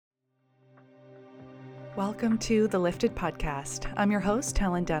Welcome to the Lifted Podcast. I'm your host,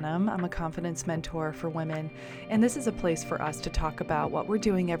 Helen Denham. I'm a confidence mentor for women, and this is a place for us to talk about what we're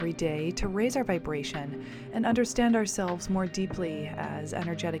doing every day to raise our vibration and understand ourselves more deeply as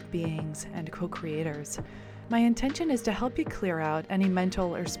energetic beings and co-creators. My intention is to help you clear out any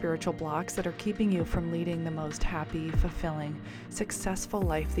mental or spiritual blocks that are keeping you from leading the most happy, fulfilling, successful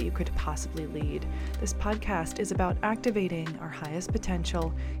life that you could possibly lead. This podcast is about activating our highest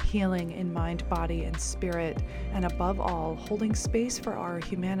potential, healing in mind, body, and spirit, and above all, holding space for our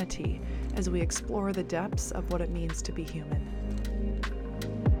humanity as we explore the depths of what it means to be human.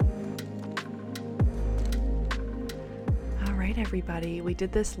 All right, everybody, we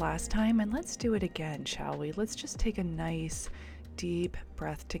did this last time and let's do it again, shall we? Let's just take a nice deep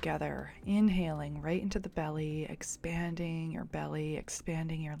breath together, inhaling right into the belly, expanding your belly,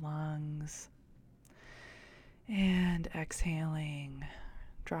 expanding your lungs, and exhaling,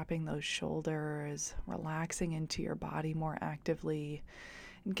 dropping those shoulders, relaxing into your body more actively,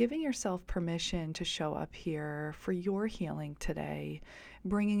 and giving yourself permission to show up here for your healing today,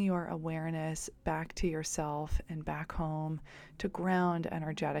 bringing your awareness back to yourself and back home to ground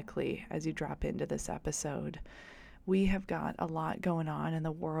energetically as you drop into this episode. We have got a lot going on in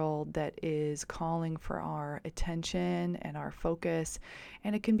the world that is calling for our attention and our focus,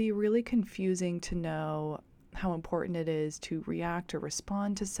 and it can be really confusing to know how important it is to react or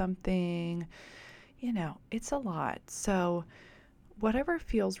respond to something. It's a lot. So whatever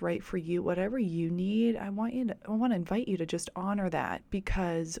feels right for you, whatever you need, I want to invite you to just honor that,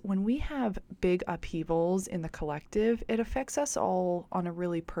 because when we have big upheavals in the collective, it affects us all on a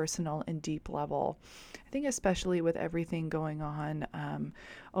really personal and deep level. I think especially with everything going on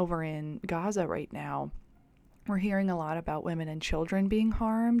over in Gaza right now, we're hearing a lot about women and children being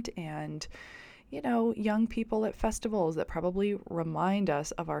harmed, and young people at festivals that probably remind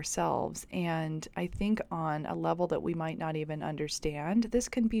us of ourselves. And I think on a level that we might not even understand, this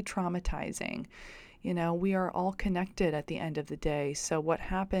can be traumatizing. We are all connected at the end of the day. So what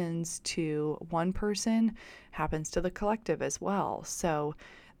happens to one person happens to the collective as well. So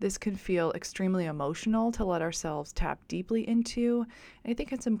this can feel extremely emotional to let ourselves tap deeply into. And I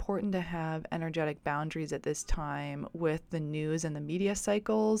think it's important to have energetic boundaries at this time with the news and the media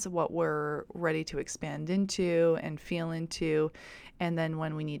cycles, what we're ready to expand into and feel into, and then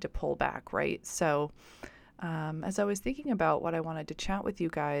when we need to pull back, right? So as I was thinking about what I wanted to chat with you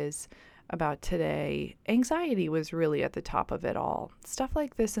guys about today, anxiety was really at the top of it all. Stuff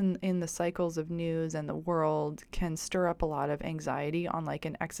like this in the cycles of news and the world can stir up a lot of anxiety on like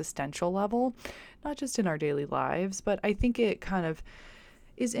an existential level, not just in our daily lives, but I think it kind of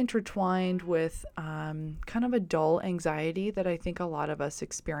is intertwined with kind of a dull anxiety that I think a lot of us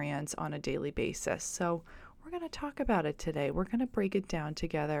experience on a daily basis. So we're going to talk about it today. We're going to break it down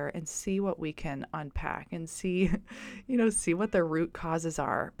together and see what we can unpack and see what the root causes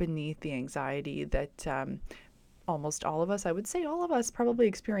are beneath the anxiety that almost all of us, I would say all of us, probably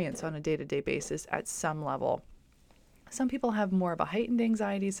experience on a day-to-day basis at some level. Some people have more of a heightened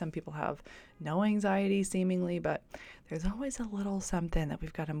anxiety. Some people have no anxiety seemingly, but there's always a little something that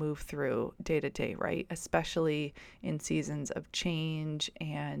we've got to move through day to day, right? Especially in seasons of change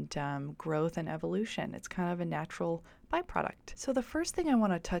and growth and evolution. It's kind of a natural byproduct. So the first thing I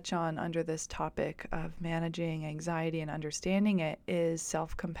want to touch on under this topic of managing anxiety and understanding it is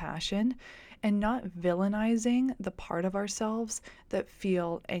self-compassion and not villainizing the part of ourselves that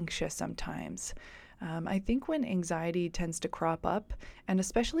feel anxious sometimes. I think when anxiety tends to crop up, and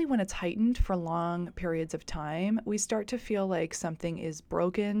especially when it's heightened for long periods of time, we start to feel like something is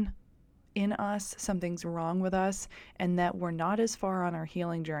broken in us, something's wrong with us, and that we're not as far on our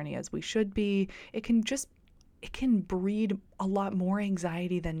healing journey as we should be. It can breed a lot more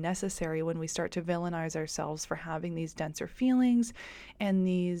anxiety than necessary when we start to villainize ourselves for having these denser feelings and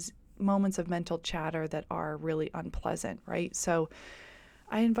these moments of mental chatter that are really unpleasant, right? So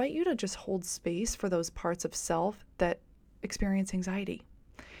I invite you to just hold space for those parts of self that experience anxiety.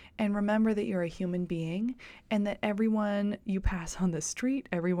 And remember that you're a human being and that everyone you pass on the street,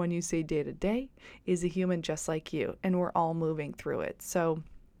 everyone you see day to day is a human just like you, and we're all moving through it. So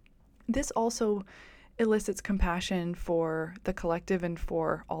this also elicits compassion for the collective and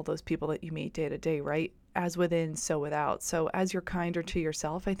for all those people that you meet day to day, right? As within, so without. So as you're kinder to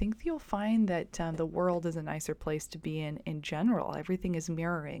yourself, I think you'll find that the world is a nicer place to be in general. Everything is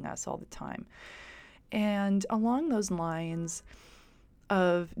mirroring us all the time. And along those lines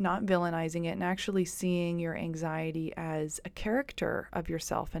of not villainizing it and actually seeing your anxiety as a character of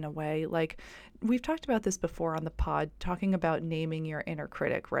yourself in a way, like we've talked about this before on the pod, talking about naming your inner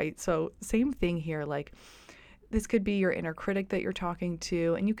critic, right? So same thing here, like This could be your inner critic that you're talking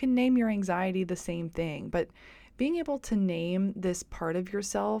to, and you can name your anxiety the same thing. But being able to name this part of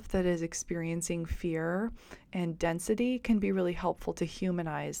yourself that is experiencing fear and density can be really helpful to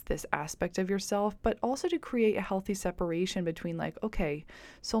humanize this aspect of yourself, but also to create a healthy separation between, like, okay,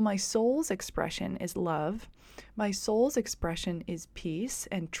 so my soul's expression is love. My soul's expression is peace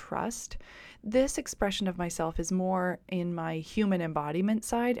and trust. This expression of myself is more in my human embodiment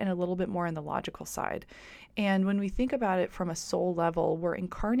side and a little bit more in the logical side. And when we think about it from a soul level, we're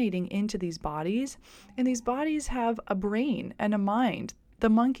incarnating into these bodies, and these bodies have a brain and a mind, the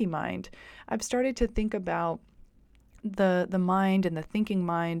monkey mind. I've started to think about the mind and the thinking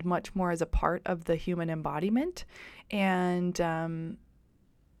mind much more as a part of the human embodiment, and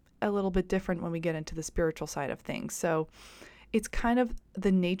a little bit different when we get into the spiritual side of things. So it's kind of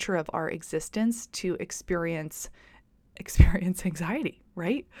the nature of our existence to experience anxiety,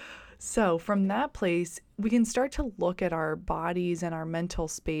 right? So from that place, we can start to look at our bodies and our mental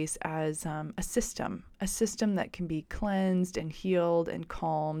space as a system that can be cleansed and healed and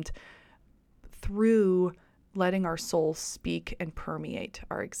calmed through letting our soul speak and permeate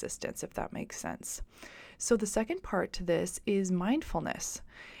our existence, if that makes sense. So the second part to this is mindfulness.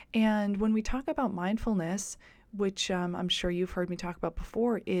 And when we talk about mindfulness, which I'm sure you've heard me talk about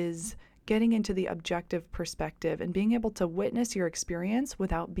before, is getting into the objective perspective and being able to witness your experience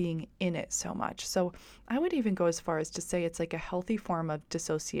without being in it so much. So I would even go as far as to say it's like a healthy form of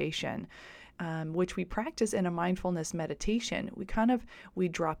dissociation, which we practice in a mindfulness meditation. We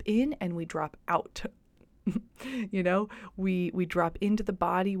drop in and we drop out. We drop into the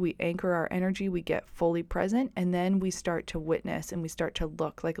body, we anchor our energy, we get fully present, and then we start to witness and we start to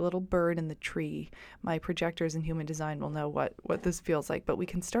look like a little bird in the tree. My projectors in human design will know what this feels like, but we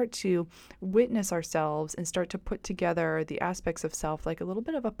can start to witness ourselves and start to put together the aspects of self like a little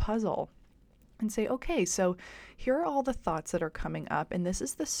bit of a puzzle. And say, okay, so here are all the thoughts that are coming up, and this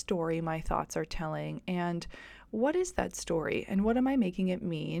is the story my thoughts are telling. And what is that story? And what am I making it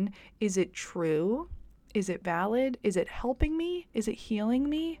mean? Is it true? Is it valid? Is it helping me? Is it healing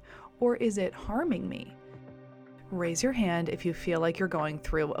me? Or is it harming me? Raise your hand if you feel like you're going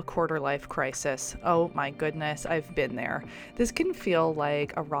through a quarter life crisis. Oh my goodness, I've been there. This can feel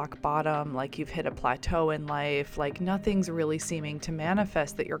like a rock bottom, like you've hit a plateau in life, like nothing's really seeming to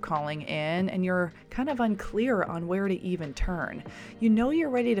manifest that you're calling in, and you're kind of unclear on where to even turn. You know you're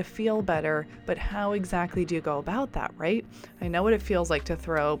ready to feel better, but how exactly do you go about that, right? I know what it feels like to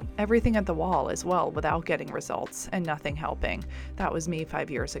throw everything at the wall as well without getting results and nothing helping. That was me 5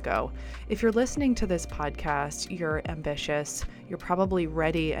 years ago. If you're listening to this podcast, you're ambitious, you're probably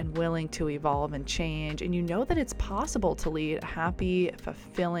ready and willing to evolve and change, and you know that it's possible to lead a happy,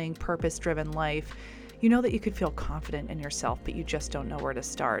 fulfilling, purpose-driven life. You know that you could feel confident in yourself, but you just don't know where to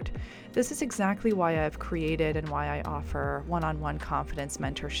start. This is exactly why I've created and why I offer one-on-one confidence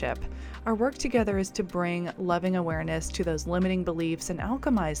mentorship. Our work together is to bring loving awareness to those limiting beliefs and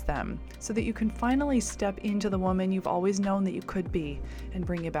alchemize them so that you can finally step into the woman you've always known that you could be and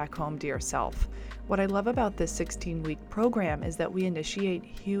bring you back home to yourself. What I love about this 16-week program is that we initiate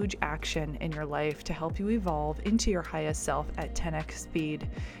huge action in your life to help you evolve into your highest self at 10x speed.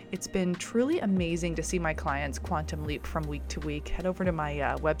 It's been truly amazing to see my clients quantum leap from week to week. Head over to my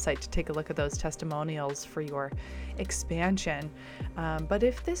website to take a look at those testimonials for your expansion. But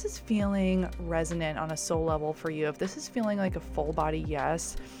if this is feeling resonant on a soul level for you, if this is feeling like a full body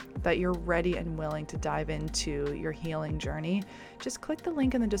yes, that you're ready and willing to dive into your healing journey, just click the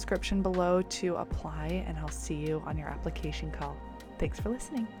link in the description below to apply, and I'll see you on your application call. Thanks for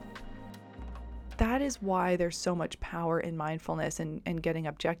listening. That is why there's so much power in mindfulness and getting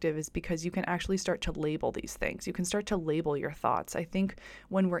objective, is because you can actually start to label these things. You can start to label your thoughts. I think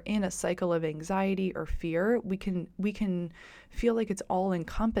when we're in a cycle of anxiety or fear, we can feel like it's all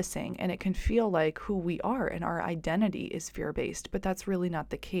encompassing, and it can feel like who we are and our identity is fear-based, but that's really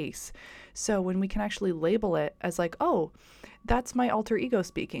not the case. So when we can actually label it as like, oh, that's my alter ego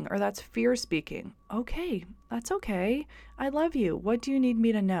speaking, or that's fear speaking. Okay, that's okay. I love you. What do you need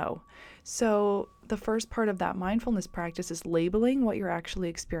me to know? So the first part of that mindfulness practice is labeling what you're actually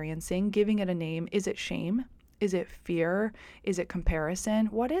experiencing, giving it a name. Is it shame? Is it fear? Is it comparison?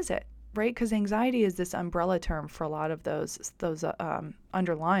 What is it? Right? Because anxiety is this umbrella term for a lot of those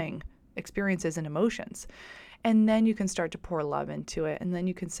underlying experiences and emotions. And then you can start to pour love into it. And then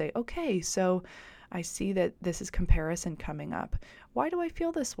you can say, okay, so I see that this is comparison coming up. Why do I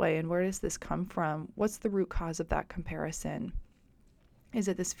feel this way? And where does this come from? What's the root cause of that comparison? Is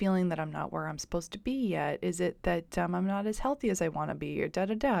it this feeling that I'm not where I'm supposed to be yet? Is it that I'm not as healthy as I want to be, or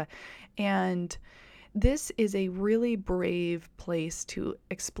da-da-da? And this is a really brave place to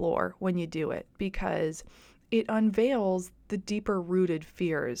explore when you do it, because it unveils the deeper rooted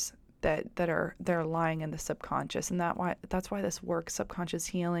fears that are lying in the subconscious. And that's why this work, subconscious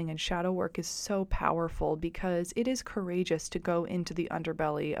healing and shadow work, is so powerful, because it is courageous to go into the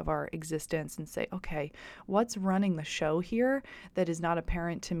underbelly of our existence and say, okay, what's running the show here that is not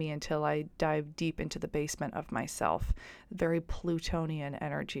apparent to me until I dive deep into the basement of myself? Very Plutonian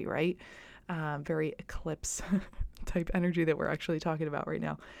energy, right? Very eclipse type energy that we're actually talking about right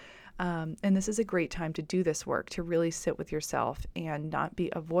now. And this is a great time to do this work, to really sit with yourself and not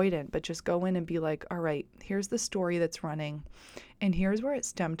be avoidant, but just go in and be like, all right, here's the story that's running, and here's where it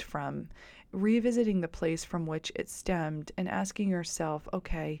stemmed from. Revisiting the place from which it stemmed and asking yourself,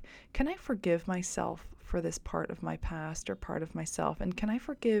 okay, can I forgive myself for this part of my past or part of myself? And can I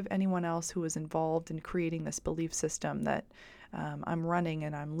forgive anyone else who was involved in creating this belief system that I'm running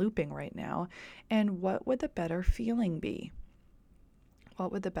and I'm looping right now? And what would the better feeling be?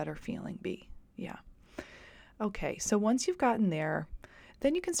 What would the better feeling be? Yeah. Okay, so once you've gotten there,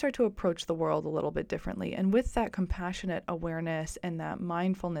 then you can start to approach the world a little bit differently. And with that compassionate awareness and that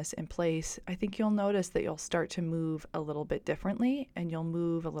mindfulness in place, I think you'll notice that you'll start to move a little bit differently, and you'll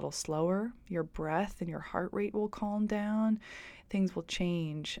move a little slower. Your breath and your heart rate will calm down. Things will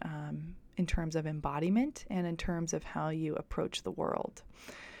change in terms of embodiment and in terms of how you approach the world.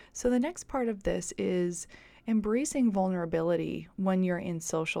 So the next part of this is embracing vulnerability when you're in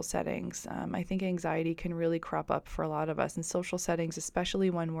social settings. I think anxiety can really crop up for a lot of us in social settings,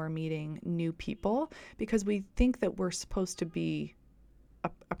 especially when we're meeting new people, because we think that we're supposed to be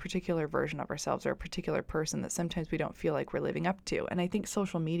a particular version of ourselves or a particular person that sometimes we don't feel like we're living up to. And I think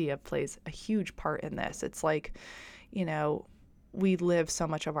social media plays a huge part in this. It's like, you know, we live so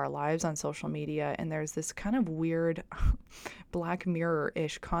much of our lives on social media, and there's this kind of weird Black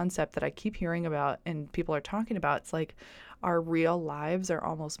Mirror-ish concept that I keep hearing about and people are talking about. It's like our real lives are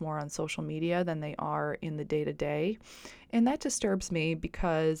almost more on social media than they are in the day-to-day. And that disturbs me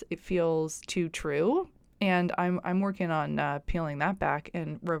because it feels too true. And I'm working on peeling that back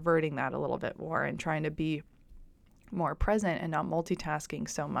and reverting that a little bit more and trying to be more present and not multitasking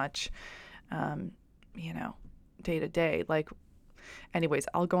so much, day to day. Like, anyways,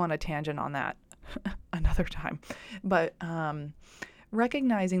 I'll go on a tangent on that another time. But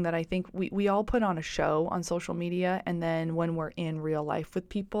recognizing that I think we all put on a show on social media, and then when we're in real life with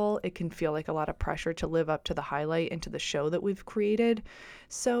people, it can feel like a lot of pressure to live up to the highlight and to the show that we've created.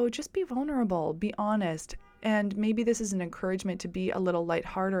 So just be vulnerable, be honest. And maybe this is an encouragement to be a little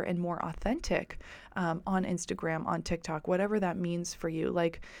lighthearted and more authentic on Instagram, on TikTok, whatever that means for you.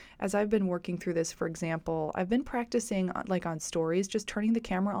 Like, as I've been working through this, for example, I've been practicing like on stories, just turning the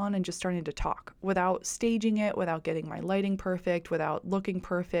camera on and just starting to talk without staging it, without getting my lighting perfect, without looking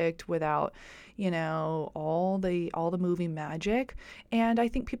perfect, without, all the movie magic. And I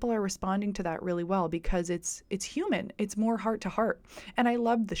think people are responding to that really well because it's human. It's more heart to heart. And I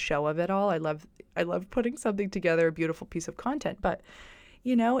love the show of it all. I love putting something together, a beautiful piece of content. But,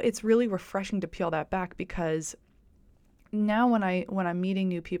 it's really refreshing to peel that back, because now when I'm meeting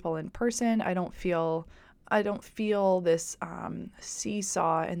new people in person, I don't feel this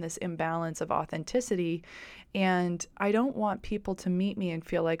seesaw and this imbalance of authenticity. And I don't want people to meet me and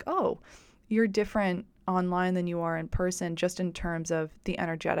feel like, oh, you're different online than you are in person, just in terms of the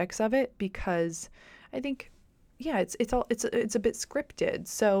energetics of it, because I think, yeah, it's a bit scripted.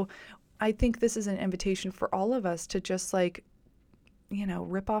 So I think this is an invitation for all of us to just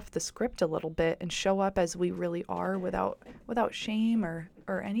rip off the script a little bit and show up as we really are without shame or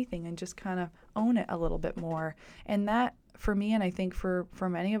anything, and just kind of own it a little bit more. And that, for me, and I think for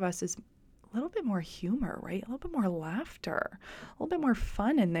many of us, is a little bit more humor, right? A little bit more laughter, a little bit more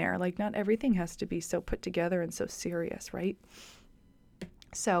fun in there. Like, not everything has to be so put together and so serious, right?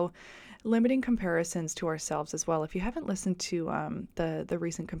 So limiting comparisons to ourselves as well. If you haven't listened to the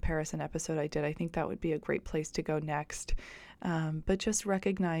recent comparison episode I did, I think that would be a great place to go next. But just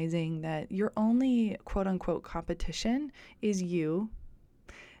recognizing that your only quote unquote competition is you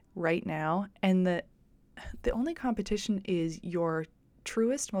right now. And the only competition is your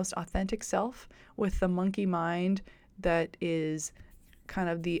truest, most authentic self with the monkey mind that is kind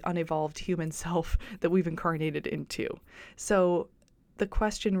of the unevolved human self that we've incarnated into. So the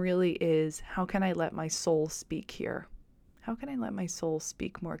question really is, how can I let my soul speak here? How can I let my soul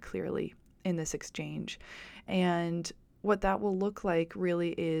speak more clearly in this exchange? And what that will look like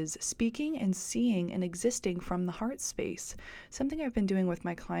really is speaking and seeing and existing from the heart space. Something I've been doing with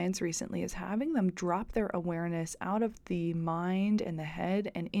my clients recently is having them drop their awareness out of the mind and the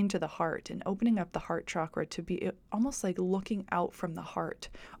head and into the heart, and opening up the heart chakra to be almost like looking out from the heart,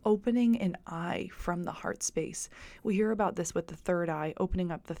 opening an eye from the heart space. We hear about this with the third eye,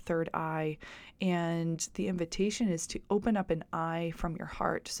 opening up the third eye, and the invitation is to open up an eye from your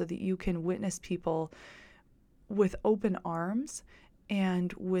heart so that you can witness people with open arms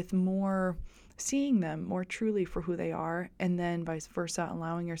and with more seeing them more truly for who they are, and then vice versa,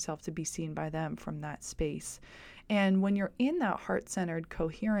 allowing yourself to be seen by them from that space. And when you're in that heart-centered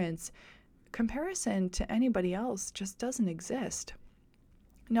coherence, comparison to anybody else just doesn't exist.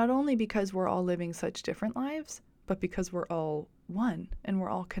 Not only because we're all living such different lives, but because we're all one and we're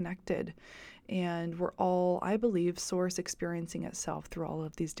all connected. And we're all, I believe, source experiencing itself through all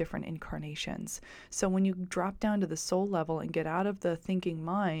of these different incarnations. So when you drop down to the soul level and get out of the thinking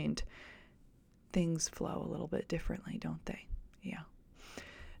mind, things flow a little bit differently, don't they? Yeah.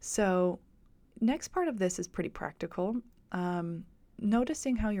 So next part of this is pretty practical.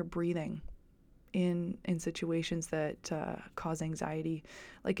 Noticing how you're breathing in situations that cause anxiety.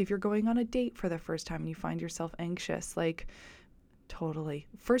 Like if you're going on a date for the first time and you find yourself anxious, like totally.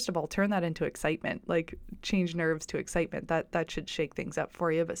 First of all, turn that into excitement, like change nerves to excitement. That should shake things up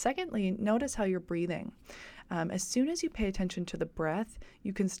for you. But secondly, notice how you're breathing. As soon as you pay attention to the breath,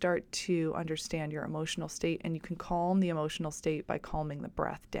 you can start to understand your emotional state, and you can calm the emotional state by calming the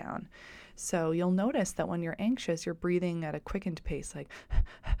breath down. So you'll notice that when you're anxious, you're breathing at a quickened pace,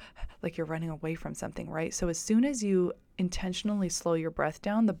 like you're running away from something, right? So as soon as you intentionally slow your breath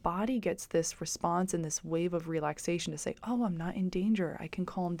down, the body gets this response and this wave of relaxation to say, oh, I'm not in danger. I can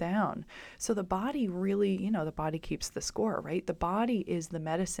calm down. So the body really, the body keeps the score, right? The body is the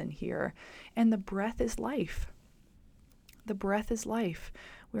medicine here, and the breath is life. The breath is life.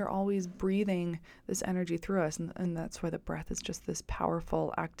 We're always breathing this energy through us, and that's why the breath is just this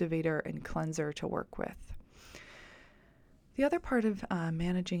powerful activator and cleanser to work with. The other part of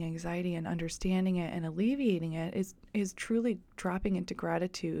managing anxiety and understanding it and alleviating it is truly dropping into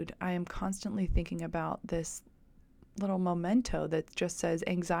gratitude. I am constantly thinking about this little memento that just says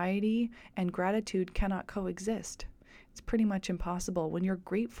anxiety and gratitude cannot coexist. It's pretty much impossible. When you're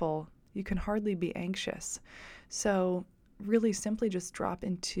grateful, you can hardly be anxious. So really simply just drop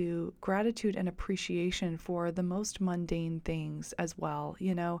into gratitude and appreciation for the most mundane things as well.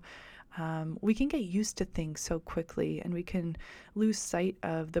 We can get used to things so quickly, and we can lose sight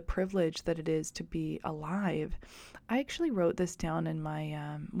of the privilege that it is to be alive. I actually wrote this down in my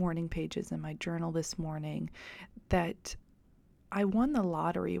morning pages in my journal this morning, that I won the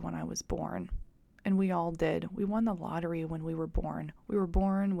lottery when I was born. And we all did. We won the lottery when we were born. We were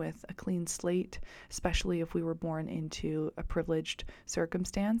born with a clean slate, especially if we were born into a privileged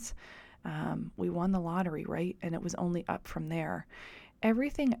circumstance. We won the lottery, right? And it was only up from there.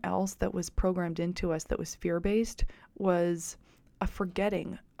 Everything else that was programmed into us that was fear-based was a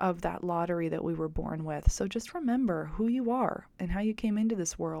forgetting of that lottery that we were born with. So just remember who you are and how you came into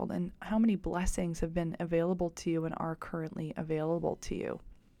this world and how many blessings have been available to you and are currently available to you.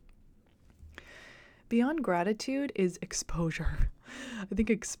 Beyond gratitude is exposure. I think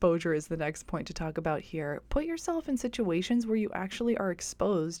exposure is the next point to talk about here. Put yourself in situations where you actually are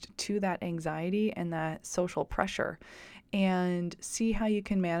exposed to that anxiety and that social pressure, and see how you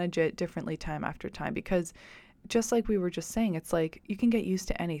can manage it differently time after time. Because just like we were just saying, it's like you can get used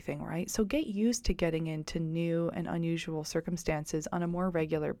to anything, right? So get used to getting into new and unusual circumstances on a more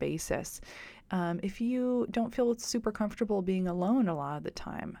regular basis. If you don't feel super comfortable being alone a lot of the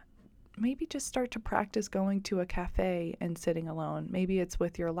time, maybe just start to practice going to a cafe and sitting alone. Maybe it's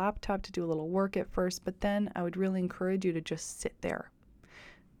with your laptop to do a little work at first, but then I would really encourage you to just sit there.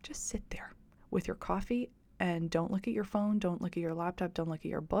 Just sit there with your coffee, and don't look at your phone, don't look at your laptop, don't look at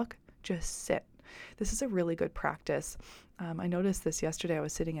your book. Just sit. This is a really good practice. I noticed this yesterday. I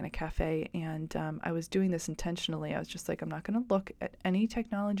was sitting in a cafe, and I was doing this intentionally. I was just like, I'm not going to look at any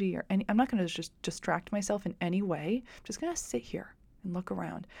technology I'm not going to just distract myself in any way. I'm just going to sit here and look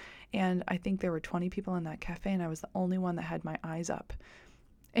around. And I think there were 20 people in that cafe, and I was the only one that had my eyes up.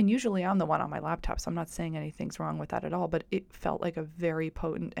 And usually I'm the one on my laptop, so I'm not saying anything's wrong with that at all, but it felt like a very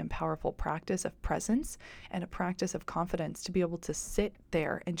potent and powerful practice of presence and a practice of confidence to be able to sit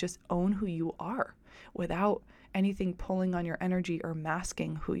there and just own who you are without anything pulling on your energy or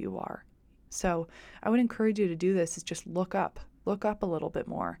masking who you are. So I would encourage you to do this, is just look up a little bit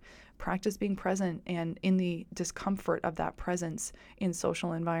more. Practice being present and in the discomfort of that presence in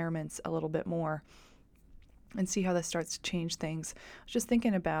social environments a little bit more, and see how that starts to change things. I was just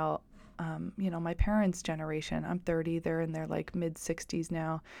thinking about My parents' generation, I'm 30, they're in their like mid 60s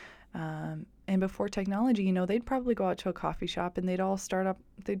now. And before technology, they'd probably go out to a coffee shop and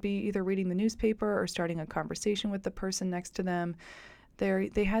they'd be either reading the newspaper or starting a conversation with the person next to them.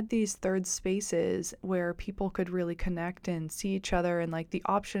 They had these third spaces where people could really connect and see each other, and like they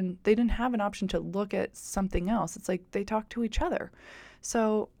didn't have an option to look at something else. It's like they talked to each other.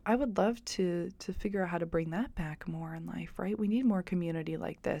 So I would love to figure out how to bring that back more in life, right? We need more community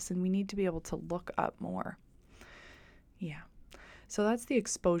like this, and we need to be able to look up more. Yeah. So that's the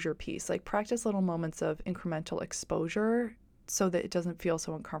exposure piece. Like practice little moments of incremental exposure so that it doesn't feel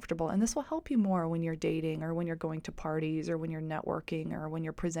so uncomfortable. And this will help you more when you're dating or when you're going to parties or when you're networking or when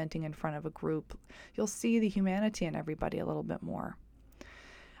you're presenting in front of a group. You'll see the humanity in everybody a little bit more.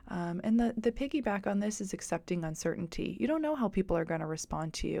 And the piggyback on this is accepting uncertainty. You don't know how people are going to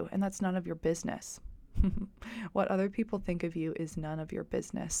respond to you, and that's none of your business. What other people think of you is none of your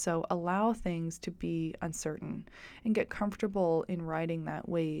business. So allow things to be uncertain and get comfortable in riding that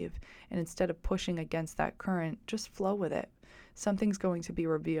wave. And instead of pushing against that current, just flow with it. Something's going to be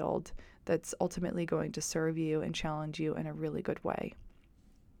revealed that's ultimately going to serve you and challenge you in a really good way.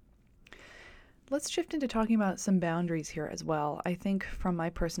 Let's shift into talking about some boundaries here as well. I think from my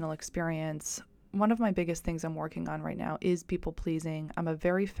personal experience, one of my biggest things I'm working on right now is people pleasing. I'm a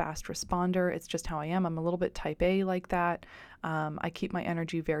very fast responder. It's just how I am. I'm a little bit type A like that. I keep my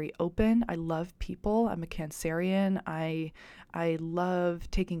energy very open. I love people. I'm a Cancerian. I love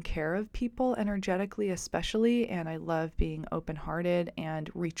taking care of people energetically, especially, and I love being open-hearted and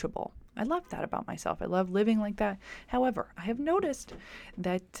reachable. I love that about myself. I love living like that. However, I have noticed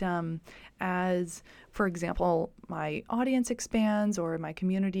that as, for example, my audience expands or my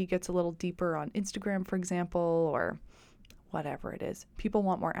community gets a little deeper on Instagram, for example, or whatever it is, people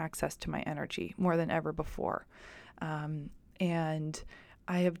want more access to my energy more than ever before. And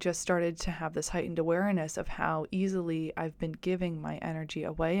I have just started to have this heightened awareness of how easily I've been giving my energy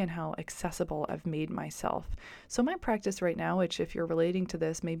away and how accessible I've made myself. So my practice right now, which if you're relating to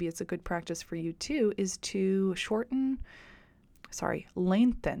this, maybe it's a good practice for you too, is to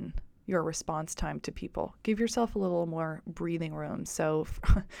lengthen your response time to people. Give yourself a little more breathing room. So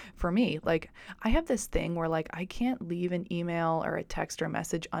for me, like I have this thing where like I can't leave an email or a text or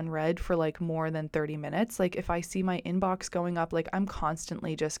message unread for like more than 30 minutes. Like if I see my inbox going up, like I'm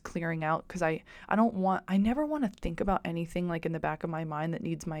constantly just clearing out because I never want to think about anything like in the back of my mind that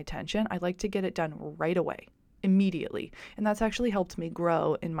needs my attention. I like to get it done right away, immediately. And that's actually helped me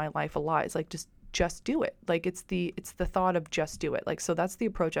grow in my life a lot. It's like just do it. Like it's the thought of just do it. Like, so that's the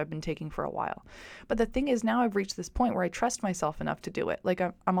approach I've been taking for a while. But the thing is now I've reached this point where I trust myself enough to do it. Like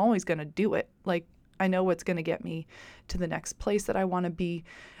I'm always going to do it. Like I know what's going to get me to the next place that I want to be.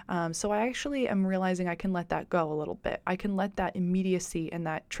 So I actually am realizing I can let that go a little bit. I can let that immediacy and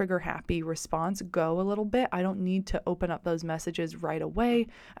that trigger happy response go a little bit. I don't need to open up those messages right away.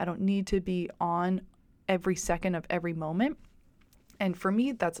 I don't need to be on every second of every moment. And for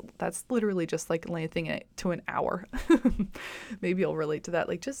me, that's literally just like lengthening it to an hour. Maybe you'll relate to that.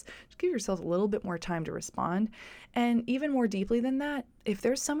 Like just give yourself a little bit more time to respond. And even more deeply than that, if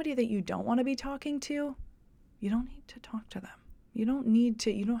there's somebody that you don't want to be talking to, you don't need to talk to them. You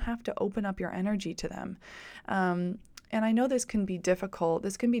don't have to open up your energy to them. And I know this can be difficult.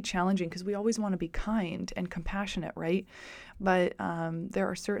 This can be challenging because we always want to be kind and compassionate, right? But there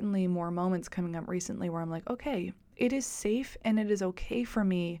are certainly more moments coming up recently where I'm like, okay, it is safe and it is okay for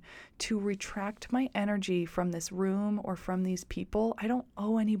me to retract my energy from this room or from these people. I don't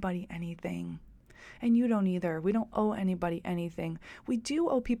owe anybody anything. And you don't either. We don't owe anybody anything. We do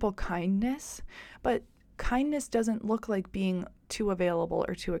owe people kindness, but kindness doesn't look like being too available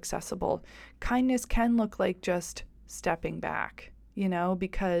or too accessible. Kindness can look like just stepping back,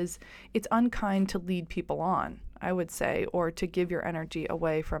 because it's unkind to lead people on, I would say, or to give your energy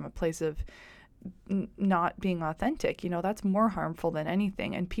away from a place of not being authentic. That's more harmful than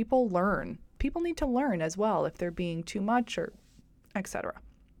anything. And people need to learn as well if they're being too much or etc.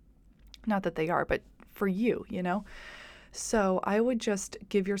 Not that they are, but for you. So I would just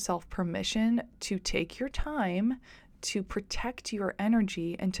give yourself permission to take your time to protect your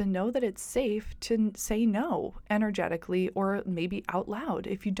energy and to know that it's safe to say no energetically or maybe out loud.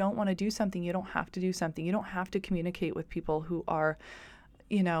 If you don't want to do something, you don't have to do something. You don't have to communicate with people who are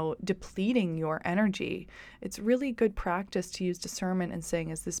depleting your energy. It's really good practice to use discernment and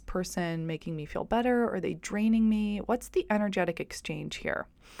saying, is this person making me feel better? Are they draining me? What's the energetic exchange here?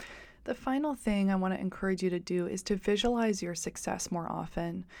 The final thing I want to encourage you to do is to visualize your success more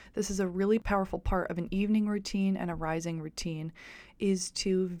often. This is a really powerful part of an evening routine and a rising routine, is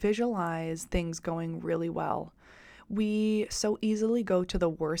to visualize things going really well. We so easily go to the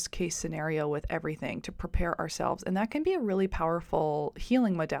worst case scenario with everything to prepare ourselves. And that can be a really powerful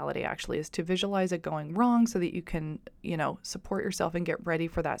healing modality, actually, is to visualize it going wrong so that you can, support yourself and get ready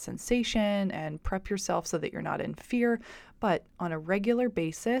for that sensation and prep yourself so that you're not in fear. But on a regular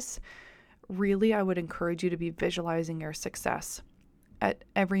basis, really, I would encourage you to be visualizing your success at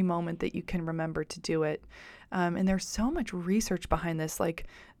every moment that you can remember to do it. And there's so much research behind this, like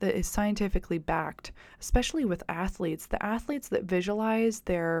that is scientifically backed, especially with athletes. The athletes that visualize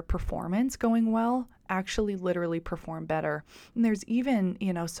their performance going well actually literally perform better. And there's even,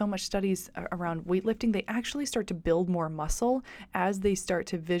 so much studies around weightlifting. They actually start to build more muscle as they start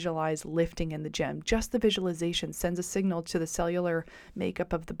to visualize lifting in the gym. Just the visualization sends a signal to the cellular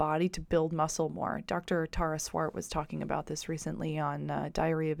makeup of the body to build muscle more. Dr. Tara Swart was talking about this recently on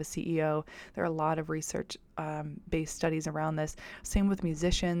Diary of a CEO. There are a lot of research based studies around this. Same with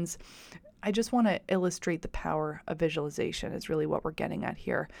musicians. I just want to illustrate the power of visualization is really what we're getting at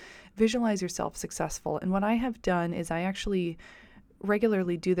here. Visualize yourself successful. And what I have done is I actually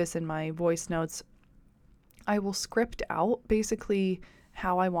regularly do this in my voice notes. I will script out basically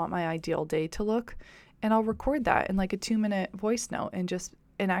how I want my ideal day to look, and I'll record that in like a 2-minute voice note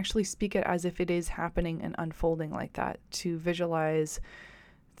and actually speak it as if it is happening and unfolding like that, to visualize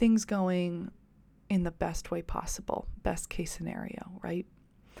things going in the best way possible, best case scenario, right?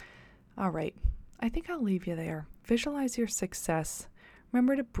 All right, I think I'll leave you there. Visualize your success.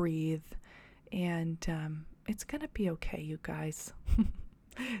 Remember to breathe, and it's going to be okay, you guys.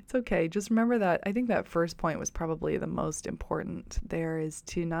 It's okay. Just remember that I think that first point was probably the most important. There is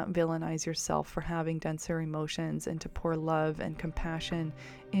to not villainize yourself for having denser emotions and to pour love and compassion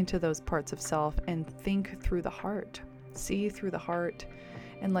into those parts of self and think through the heart. See through the heart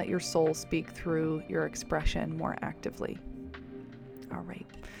and let your soul speak through your expression more actively. All right.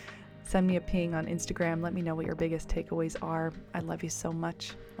 Send me a ping on Instagram. Let me know what your biggest takeaways are. I love you so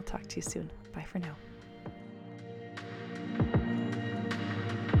much. I'll talk to you soon. Bye for now.